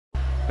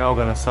Now I'm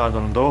gonna start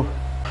on the door.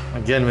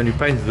 Again, when you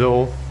paint the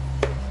door,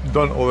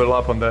 don't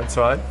overlap on that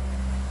side.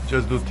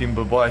 Just do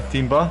timber by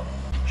timber.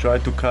 Try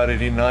to cut it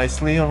in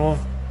nicely, you know,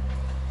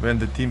 when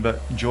the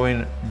timber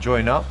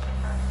join up,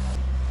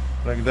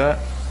 like that.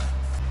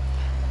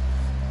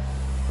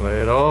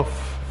 Lay it off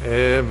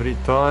every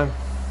time.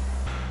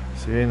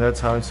 See, that's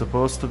how it's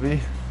supposed to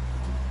be.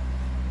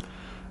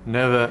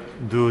 Never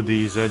do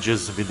these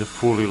edges with a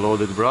fully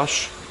loaded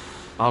brush.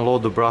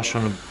 Unload the brush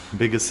on a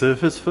bigger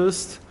surface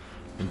first,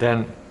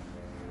 then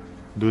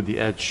do the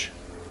edge,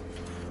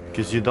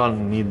 because you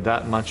don't need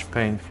that much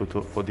paint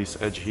for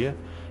this edge here.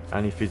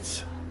 And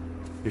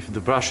if the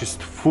brush is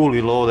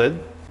fully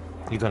loaded,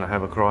 you're gonna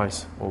have a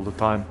crease all the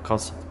time,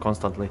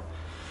 constantly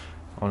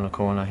on the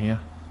corner here.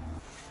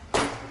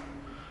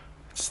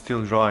 It's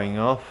still drying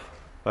off,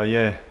 but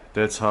yeah,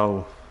 that's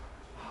how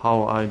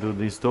I do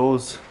these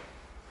doors.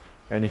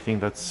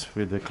 Anything that's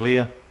with the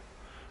clear,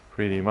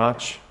 pretty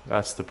much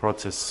that's the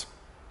process.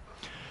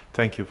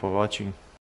 Thank you for watching.